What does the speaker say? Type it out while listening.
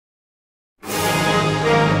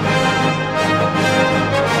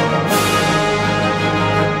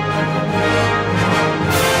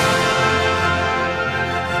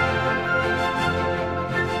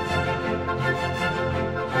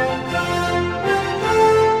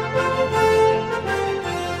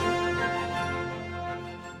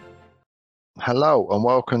Hello and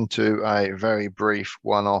welcome to a very brief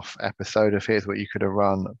one-off episode of Here's What You Could Have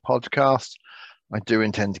Run podcast. I do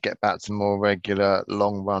intend to get back to more regular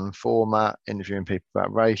long-run format, interviewing people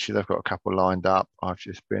about races. I've got a couple lined up. I've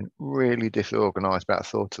just been really disorganised about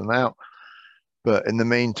sorting them out. But in the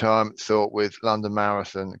meantime, thought with London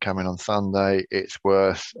Marathon coming on Sunday, it's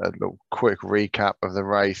worth a little quick recap of the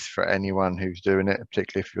race for anyone who's doing it,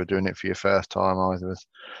 particularly if you're doing it for your first time, either as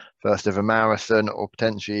first ever marathon or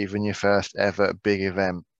potentially even your first ever big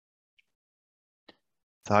event.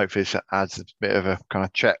 So hopefully this adds a bit of a kind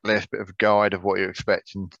of checklist, bit of a guide of what you're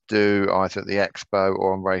expecting to do either at the expo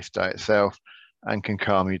or on race day itself, and can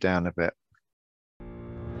calm you down a bit.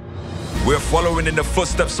 We're following in the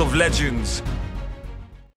footsteps of legends.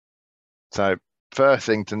 So first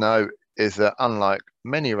thing to know is that unlike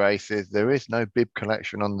many races, there is no bib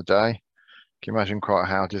collection on the day. Can you imagine quite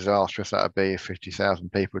how disastrous that would be if 50,000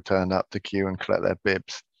 people turned up to queue and collect their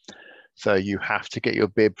bibs? So you have to get your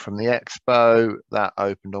bib from the expo. That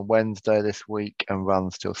opened on Wednesday this week and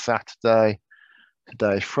runs till Saturday.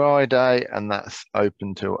 Today's Friday and that's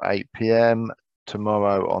open till 8 p.m.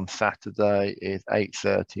 Tomorrow on Saturday is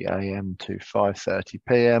 8:30 a.m. to 5:30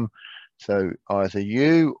 p.m. So either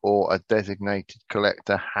you or a designated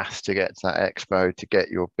collector has to get to that expo to get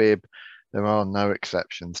your bib. There are no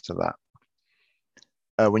exceptions to that.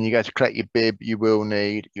 When you go to collect your bib, you will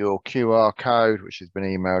need your QR code, which has been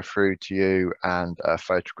emailed through to you, and a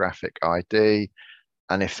photographic ID.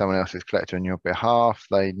 And if someone else is collecting on your behalf,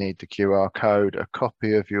 they need the QR code, a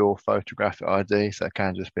copy of your photographic ID, so it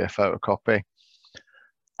can just be a photocopy,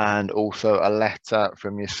 and also a letter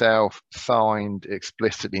from yourself signed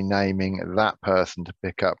explicitly naming that person to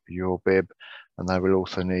pick up your bib. And they will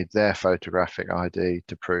also need their photographic ID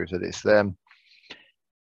to prove that it's them.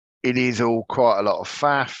 It is all quite a lot of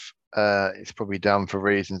faff. It's probably done for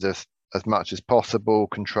reasons as much as possible,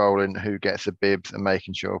 controlling who gets the bibs and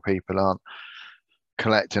making sure people aren't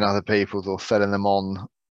collecting other people's or selling them on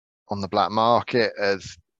the black market,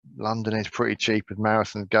 as London is pretty cheap as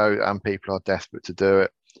marathons go and people are desperate to do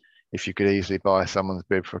it. If you could easily buy someone's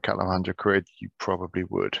bib for a couple of £100, you probably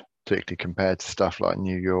would, particularly compared to stuff like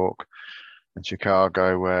New York and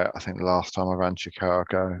Chicago, where I think the last time I ran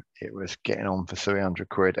Chicago, it was getting on for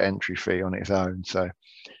 £300 entry fee on its own. So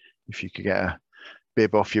if you could get a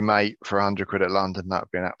bib off your mate for £100 at London, that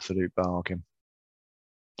would be an absolute bargain.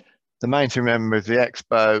 The main thing to remember with the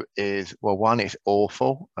expo is, well, one, it's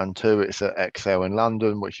awful, and two, it's at Excel in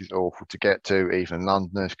London, which is awful to get to. Even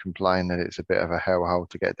Londoners complain that it's a bit of a hellhole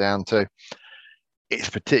to get down to. It's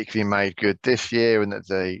particularly made good this year in that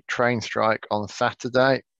the train strike on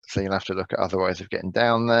Saturday, so you'll have to look at other ways of getting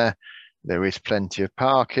down there. There is plenty of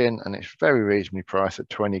parking and it's very reasonably priced at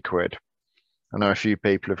 £20. I know a few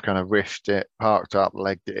people have kind of risked it, parked up,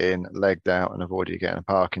 legged it in, legged out and avoided getting a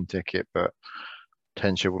parking ticket, but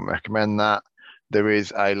potentially wouldn't recommend that. There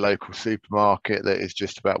is a local supermarket that is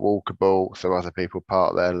just about walkable, so other people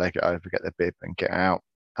park there, leg it over, get their bib and get out.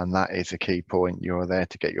 And that is a key point. You're there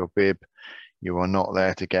to get your bib. You are not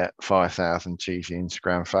there to get 5,000 cheesy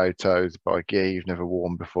Instagram photos by gear you've never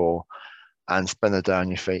worn before and spend the day on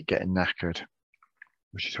your feet getting knackered,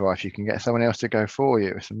 which is why if you can get someone else to go for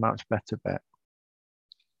you, it's a much better bet.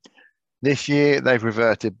 This year, they've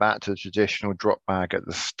reverted back to the traditional drop bag at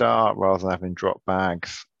the start rather than having drop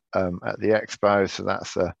bags at the expo. So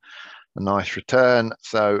that's a nice return.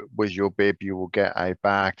 So with your bib, you will get a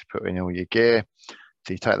bag to put in all your gear.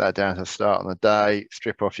 So you take that down to the start of the day,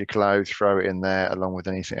 strip off your clothes, throw it in there along with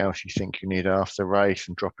anything else you think you need after the race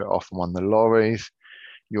and drop it off on one of the lorries.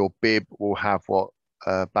 Your bib will have what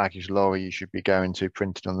baggage lorry you should be going to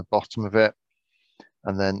printed on the bottom of it.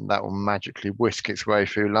 And then that will magically whisk its way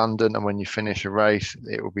through London. And when you finish a race,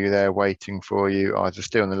 it will be there waiting for you, either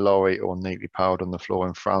still in the lorry or neatly piled on the floor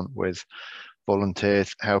in front with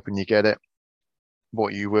volunteers helping you get it.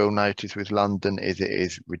 What you will notice with London is it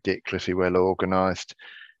is ridiculously well organised.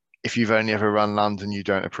 If you've only ever run London, you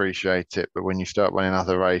don't appreciate it. But when you start running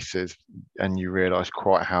other races and you realise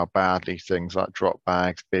quite how badly things like drop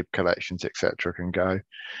bags, bib collections, etc. can go,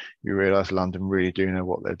 you realise London really do know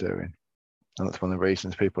what they're doing. And that's one of the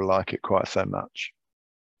reasons people like it quite so much.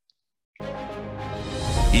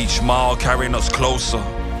 Each mile carrying us closer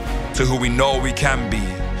to who we know we can be.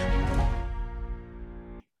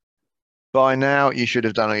 By now, you should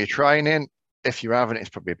have done all your training. If you haven't, it's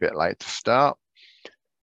probably a bit late to start.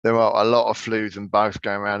 There are a lot of flus and bugs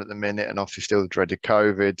going around at the minute, and obviously still the dreaded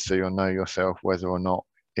COVID, so you'll know yourself whether or not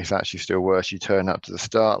it's actually still worse you turn up to the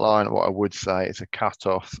start line. What I would say is the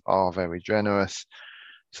cut-offs are very generous.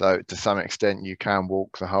 So to some extent, you can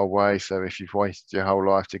walk the whole way. So if you've wasted your whole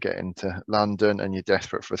life to get into London and you're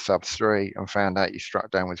desperate for a sub 3 and found out you struck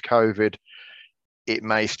down with COVID, it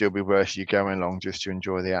may still be worth you going along just to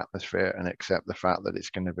enjoy the atmosphere and accept the fact that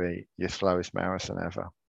it's going to be your slowest marathon ever.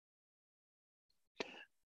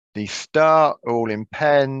 The start all in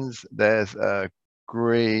pens. There's a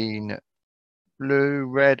green, blue,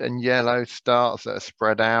 red and yellow starts that are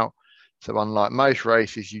spread out. So unlike most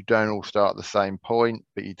races, you don't all start at the same point,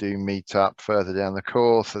 but you do meet up further down the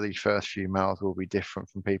course. So these first few miles will be different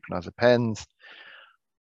from people as a pens.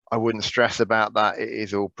 I wouldn't stress about that. It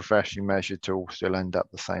is all professionally measured to all still end up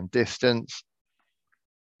the same distance.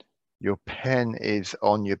 Your pen is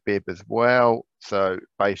on your bib as well. So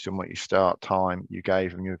based on what your start time you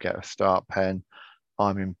gave them, you'll get a start pen.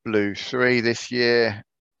 I'm in blue 3 this year.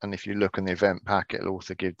 And if you look in the event pack, it'll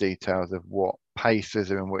also give details of what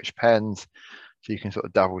paces are in which pens. So you can sort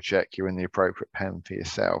of double check you're in the appropriate pen for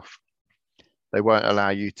yourself. They won't allow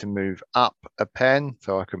you to move up a pen.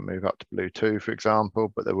 So I can move up to blue 2, for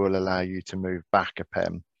example, but they will allow you to move back a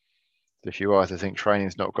pen. So if you either think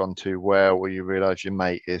training's not gone too well, or you realise your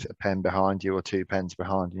mate is a pen behind you or 2 pens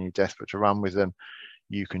behind and you're desperate to run with them,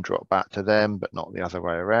 you can drop back to them, but not the other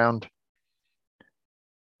way around.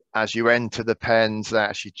 As you enter the pens, they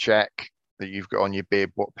actually check that you've got on your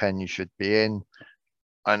bib what pen you should be in.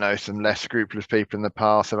 I know some less scrupulous people in the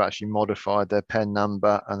past have actually modified their pen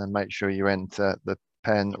number and then make sure you enter the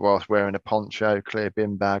pen whilst wearing a poncho, clear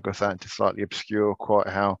bin bag or something to slightly obscure quite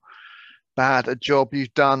how bad a job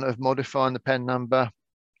you've done of modifying the pen number.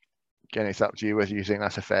 Again, it's up to you whether you think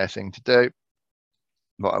that's a fair thing to do.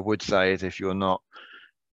 What I would say is if you're not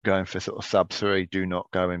going for sort of sub 3, do not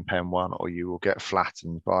go in pen 1 or you will get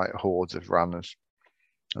flattened by hordes of runners.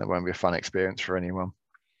 And it won't be a fun experience for anyone.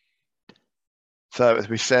 So as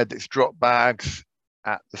we said, it's drop bags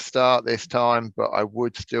at the start this time, but I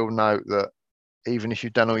would still note that even if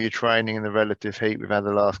you've done all your training in the relative heat we've had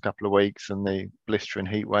the last couple of weeks and the blistering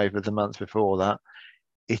heat wave of the months before that,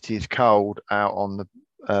 it is cold out on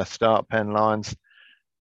the start pen lines,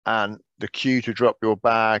 and the queue to drop your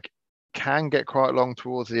bag can get quite long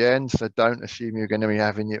towards the end. So don't assume you're going to be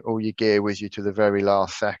having all your gear with you to the very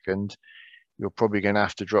last second. You're probably going to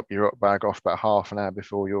have to drop your rock bag off about half an hour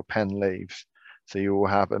before your pen leaves. So you will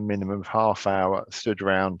have a minimum of half hour stood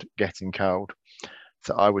around getting cold.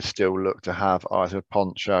 So I would still look to have either a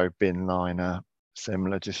poncho, bin liner,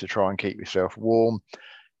 similar, just to try and keep yourself warm.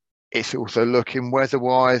 It's also looking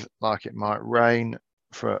weather-wise like it might rain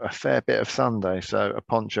for a fair bit of Sunday. So a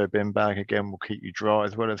poncho bin bag, again, will keep you dry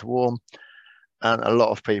as well as warm. And a lot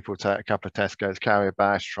of people take a couple of Tesco's carrier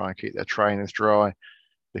bags to try and keep their trainers dry,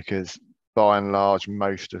 because by and large,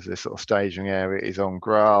 most of this sort of staging area is on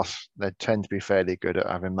grass. They tend to be fairly good at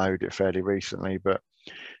having mowed it fairly recently, but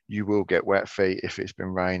you will get wet feet if it's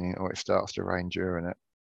been raining or it starts to rain during it.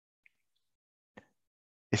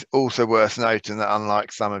 It's also worth noting that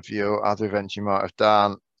unlike some of your other events you might have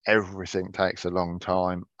done, everything takes a long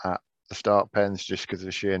time at the start pens just because of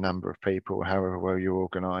the sheer number of people, however well you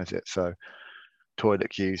organise it. So toilet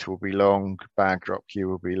queues will be long, bag drop queue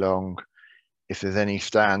will be long. If there's any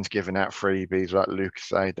stands giving out freebies like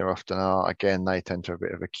Lucozade, there often are, again, they tend to have a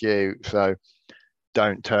bit of a queue. So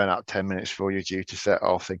don't turn up 10 minutes before you're due to set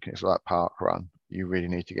off thinking it's like park run. You really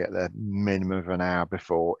need to get there minimum of an hour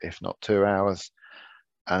before, if not 2 hours,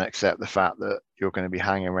 and accept the fact that you're going to be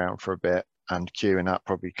hanging around for a bit and queuing up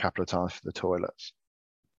probably a couple of times for the toilets.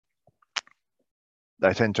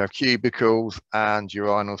 They tend to have cubicles and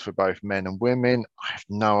urinals for both men and women. I have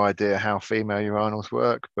no idea how female urinals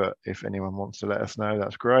work, but if anyone wants to let us know,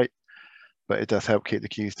 that's great. But it does help keep the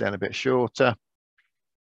queues down a bit shorter.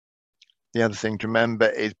 The other thing to remember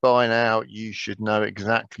is by now you should know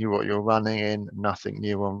exactly what you're running in, nothing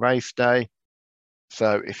new on race day.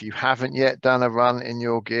 So if you haven't yet done a run in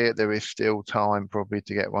your gear, there is still time probably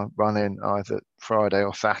to get one run in either Friday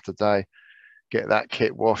or Saturday. Get that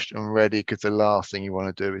kit washed and ready, because the last thing you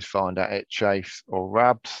want to do is find out it chafes or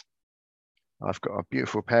rubs. I've got a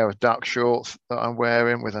beautiful pair of duck shorts that I'm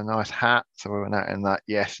wearing with a nice hat. So we went out in that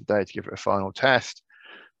yesterday to give it a final test.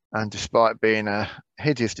 And despite being a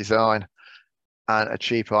hideous design and a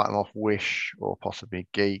cheap item off Wish or possibly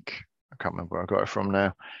Geek, I can't remember where I got it from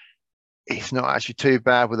now, it's not actually too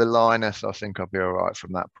bad with a liner. So I think I'll be all right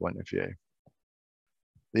from that point of view.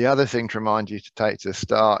 The other thing to remind you to take to the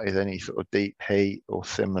start is any sort of deep heat or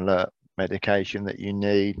similar medication that you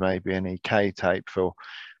need, maybe any K-tape for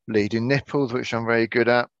bleeding nipples, which I'm very good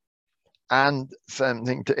at, and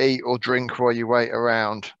something to eat or drink while you wait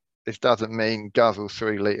around. This doesn't mean guzzle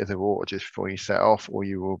 3 litres of water just before you set off, or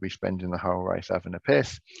you will be spending the whole race having a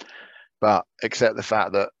piss. But accept the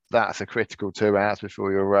fact that that's a critical 2 hours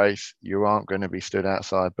before your race. You aren't going to be stood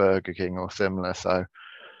outside Burger King or similar. So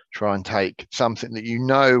try and take something that you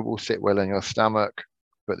know will sit well in your stomach,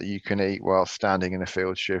 but that you can eat while standing in a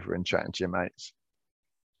field shivering, chatting to your mates.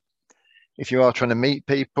 If you are trying to meet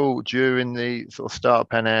people during the sort of start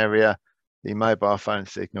pen area, the mobile phone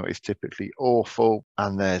signal is typically awful,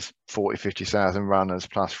 and there's 40, 50,000 runners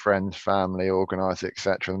plus friends, family, organisers,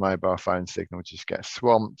 etc. The mobile phone signal just gets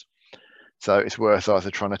swamped. So it's worth either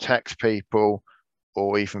trying to text people,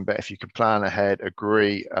 or even better, if you can plan ahead,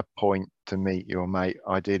 agree a point to meet your mate,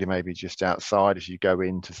 ideally maybe just outside as you go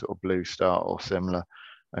into sort of Blue Start or similar,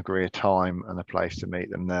 agree a time and a place to meet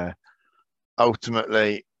them there.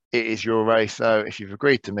 Ultimately, it is your race though. If you've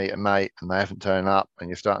agreed to meet a mate and they haven't turned up and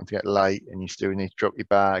you're starting to get late and you still need to drop your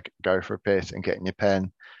bag, go for a piss and get in your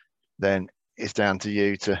pen, then it's down to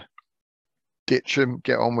you to ditch them,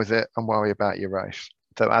 get on with it and worry about your race.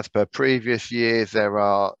 So as per previous years, there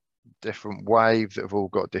are different waves that have all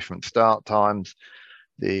got different start times.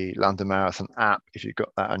 The London Marathon app, if you've got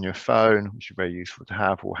that on your phone, which is very useful to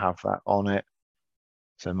have, will have that on it.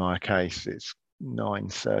 So in my case, it's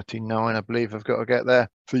 9:39, I believe I've got to get there.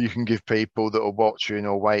 So you can give people that are watching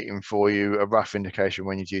or waiting for you a rough indication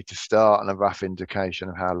when you're due to start and a rough indication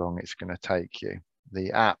of how long it's going to take you.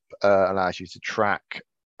 The app allows you to track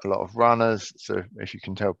a lot of runners. So if you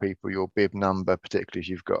can tell people your bib number, particularly if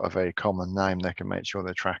you've got a very common name, they can make sure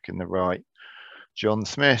they're tracking the right John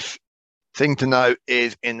Smith. Thing to note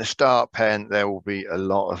is in the start pen, there will be a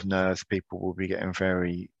lot of nerves. People will be getting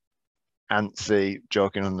very antsy,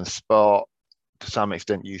 jogging on the spot, to some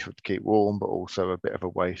extent useful to keep warm, but also a bit of a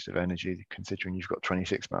waste of energy considering you've got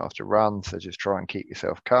 26 miles to run. So just try and keep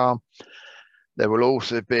yourself calm. There will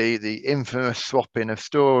also be the infamous swapping of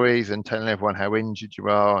stories and telling everyone how injured you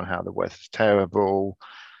are and how the weather's terrible.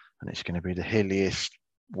 And it's going to be the hilliest,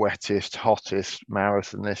 wettest, hottest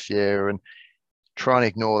marathon this year. And try and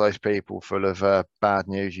ignore those people full of bad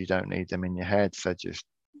news. You don't need them in your head. So just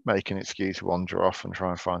make an excuse, wander off and try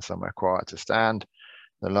and find somewhere quiet to stand.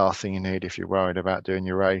 The last thing you need if you're worried about doing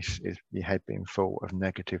your race is your head being full of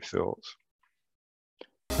negative thoughts.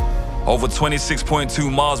 Over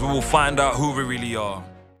 26.2 miles, we will find out who we really are.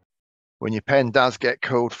 When your pen does get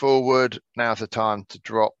called forward, now's the time to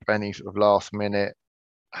drop any sort of last minute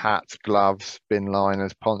hats, gloves, bin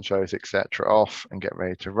liners, ponchos, etc. off and get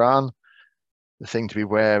ready to run. The thing to be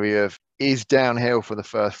wary of is downhill for the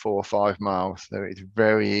first 4 or 5 miles. So it's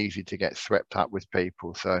very easy to get swept up with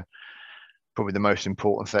people. So probably the most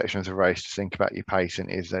important section of the race to think about your pacing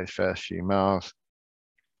is those first few miles.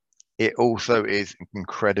 It also is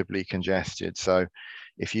incredibly congested. So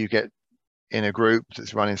if you get in a group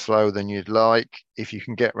that's running slower than you'd like, if you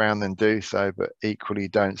can get around, then do so, but equally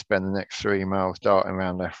don't spend the next 3 miles darting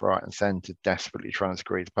around left, right and centre, desperately trying to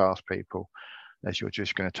squeeze past people, as you're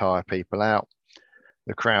just going to tire people out.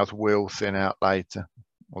 The crowds will thin out later,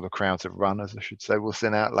 or the crowds of runners, I should say, will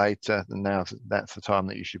thin out later. And now that's the time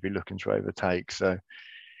that you should be looking to overtake. So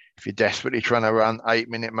if you're desperately trying to run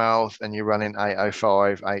 8-minute miles and you're running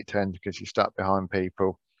 8:05, 8:10 because you're stuck behind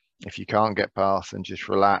people, if you can't get past, then just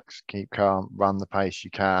relax, keep calm, run the pace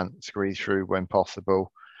you can, squeeze through when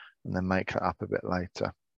possible, and then make that up a bit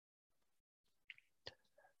later.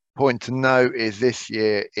 Point to note is this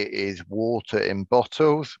year it is water in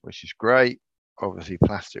bottles, which is great. Obviously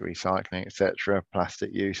plastic recycling, etc. Plastic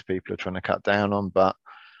use people are trying to cut down on, but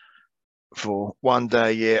for one day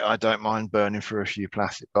a year, I don't mind burning through a few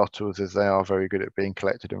plastic bottles as they are very good at being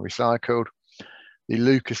collected and recycled. The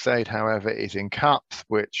Lucozade, however, is in cups,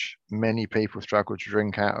 which many people struggle to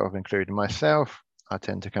drink out of, including myself. I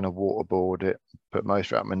tend to kind of waterboard it, put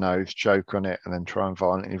most out my nose, choke on it, and then try and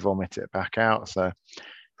violently vomit it back out. So it's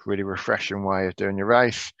a really refreshing way of doing your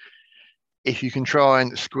race. If you can try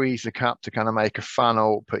and squeeze the cup to kind of make a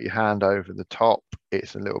funnel, put your hand over the top,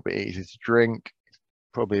 it's a little bit easier to drink. It's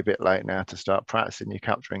probably a bit late now to start practicing your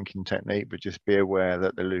cup drinking technique, but just be aware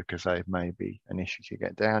that the Lucozade may be an issue to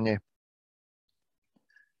get down you.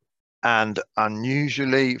 And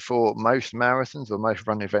unusually for most marathons or most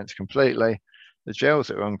running events completely, the gels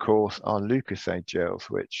that are on course are Lucozade gels,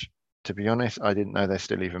 which, to be honest, I didn't know they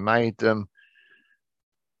still even made them.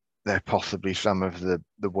 They're possibly some of the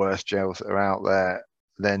worst gels that are out there.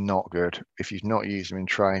 They're not good. If you've not used them in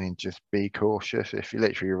training, just be cautious. If you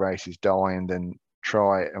literally your race is dying, then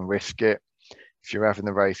try it and risk it. If you're having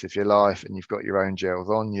the race of your life and you've got your own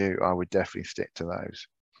gels on you, I would definitely stick to those.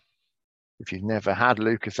 If you've never had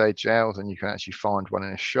Lucozade gels and you can actually find one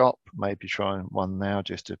in a shop, maybe try one now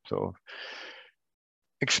just to sort of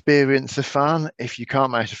experience the fun. If you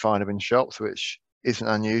can't manage to find them in shops, which isn't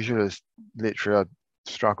unusual, as literally I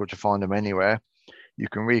struggle to find them anywhere, you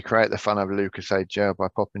can recreate the fun of a Lucozade gel by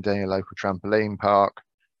popping down your local trampoline park,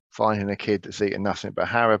 finding a kid that's eaten nothing but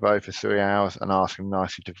Haribo for 3 hours and asking them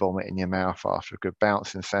nicely to vomit in your mouth after a good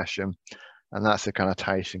bouncing session, And that's the kind of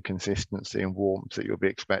taste and consistency and warmth that you'll be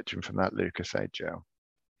expecting from that Lucozade gel.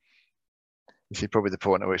 This is probably the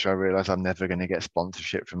point at which I realise I'm never going to get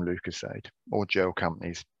sponsorship from Lucozade or gel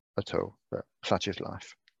companies at all, but such is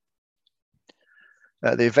life.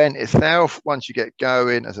 The event itself, once you get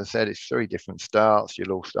going, as I said, it's 3 different starts.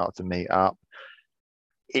 You'll all start to meet up.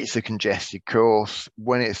 It's a congested course.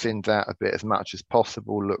 When it thins out a bit as much as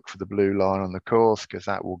possible, look for the blue line on the course because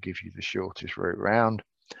that will give you the shortest route round.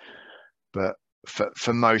 But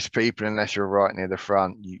for most people, unless you're right near the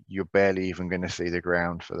front, you're barely even going to see the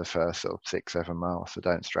ground for the first sort of 6-7 miles. So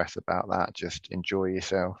don't stress about that. Just enjoy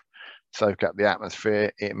yourself. Soak up the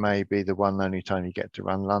atmosphere. It may be the one and only time you get to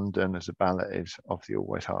run London, as the ballot is obviously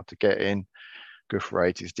always hard to get in. Good for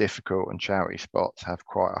age is difficult, and charity spots have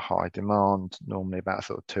quite a high demand, normally about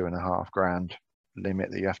sort of £2.5 grand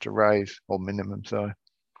limit that you have to raise, or minimum, sorry.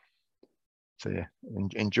 So yeah,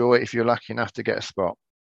 enjoy if you're lucky enough to get a spot.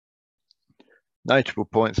 Notable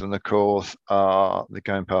points on the course are the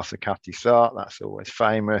going past the Cutty Sark. That's always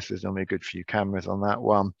famous. There's normally a good few cameras on that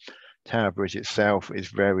one. Tower Bridge itself is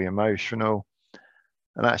very emotional.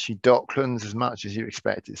 And actually Docklands, as much as you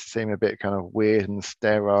expect it to seem a bit kind of weird and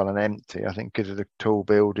sterile and empty, I think because of the tall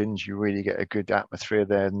buildings, you really get a good atmosphere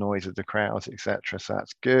there, noise of the crowds, etc. So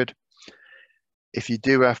that's good. If you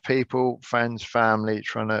do have people, friends, family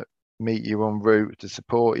trying to meet you en route to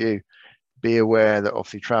support you, be aware that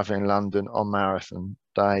obviously traveling London on marathon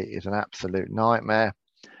day is an absolute nightmare.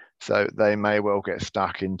 So they may well get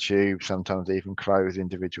stuck in tubes, sometimes even close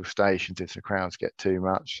individual stations if the crowds get too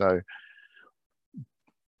much. So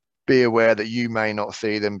be aware that you may not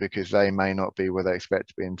see them because they may not be where they expect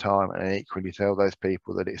to be in time, and equally tell those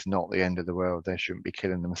people that it's not the end of the world. They shouldn't be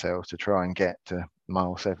killing themselves to try and get to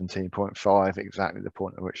mile 17.5, exactly the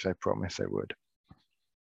point at which they promised they would.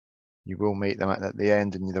 You will meet them at the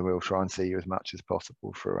end, and they will try and see you as much as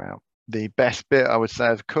possible throughout. The best bit, I would say,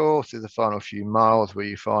 of course, is the final few miles where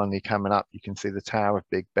you finally coming up. You can see the Tower of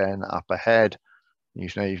Big Ben up ahead. You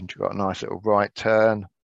know you've got a nice little right turn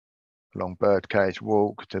along Birdcage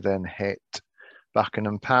Walk to then hit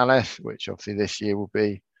Buckingham Palace, which obviously this year will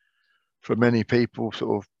be, for many people,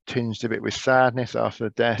 sort of tinged a bit with sadness after the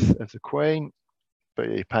death of the Queen. But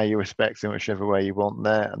you pay your respects in whichever way you want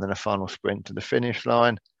there, and then a final sprint to the finish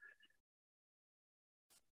line.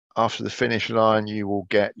 After the finish line, you will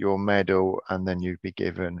get your medal, and then you'll be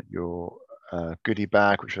given your goodie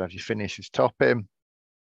bag, which will have your finisher's topping.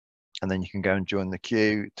 And then you can go and join the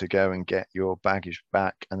queue to go and get your baggage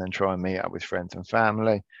back, and then try and meet up with friends and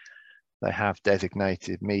family. They have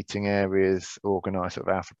designated meeting areas organised sort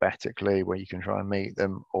of alphabetically where you can try and meet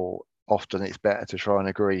them, or often it's better to try and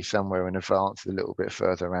agree somewhere in advance a little bit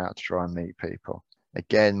further out to try and meet people.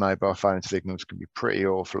 Again, mobile phone signals can be pretty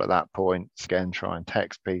awful at that point. Again, try and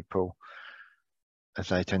text people, as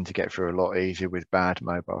they tend to get through a lot easier with bad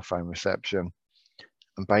mobile phone reception.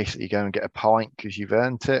 And basically go and get a pint because you've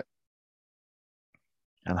earned it.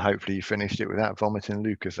 And hopefully you finished it without vomiting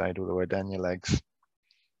Lucozade all the way down your legs.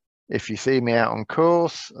 If you see me out on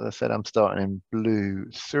course, as I said, I'm starting in blue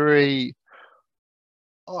 3.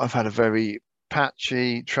 I've had a very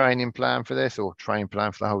patchy training plan for this, or training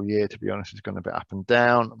plan for the whole year, to be honest. It's gone a bit up and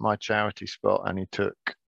down. My charity spot only took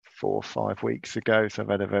 4 or 5 weeks ago, so I've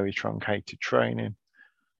had a very truncated training.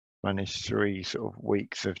 Managed 3 sort of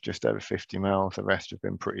weeks of just over 50 miles. The rest have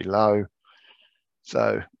been pretty low.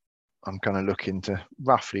 So I'm kind of looking to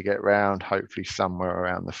roughly get round, hopefully somewhere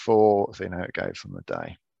around the 4, seeing how it goes on the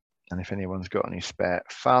day. And if anyone's got any spare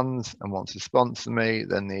funds and wants to sponsor me,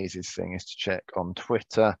 then the easiest thing is to check on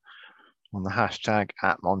Twitter on the hashtag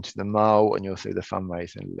 @MontyTheMole, and you'll see the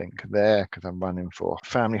fundraising link there, because I'm running for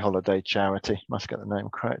Family Holiday Charity. Must get the name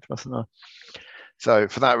correct, mustn't I? So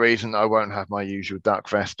for that reason, I won't have my usual duck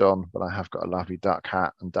vest on, but I have got a lovely duck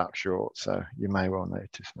hat and duck shorts, so you may well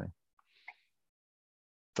notice me.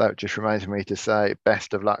 So it just remains me to say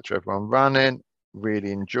best of luck to everyone running.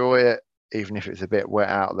 Really enjoy it, even if it's a bit wet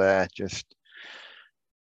out there. Just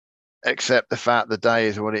accept the fact the day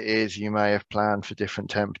is what it is. You may have planned for different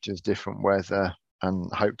temperatures, different weather,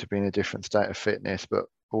 and hope to be in a different state of fitness, but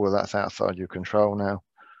all of that's outside your control now.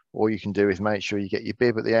 All you can do is make sure you get your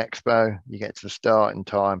bib at the expo, you get to the start in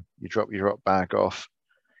time, you drop your drop bag off,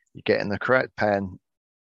 you get in the correct pen,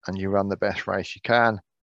 and you run the best race you can,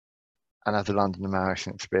 and have the London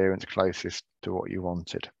Marathon experience closest to what you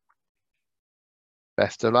wanted.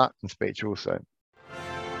 Best of luck, and speak to you all soon.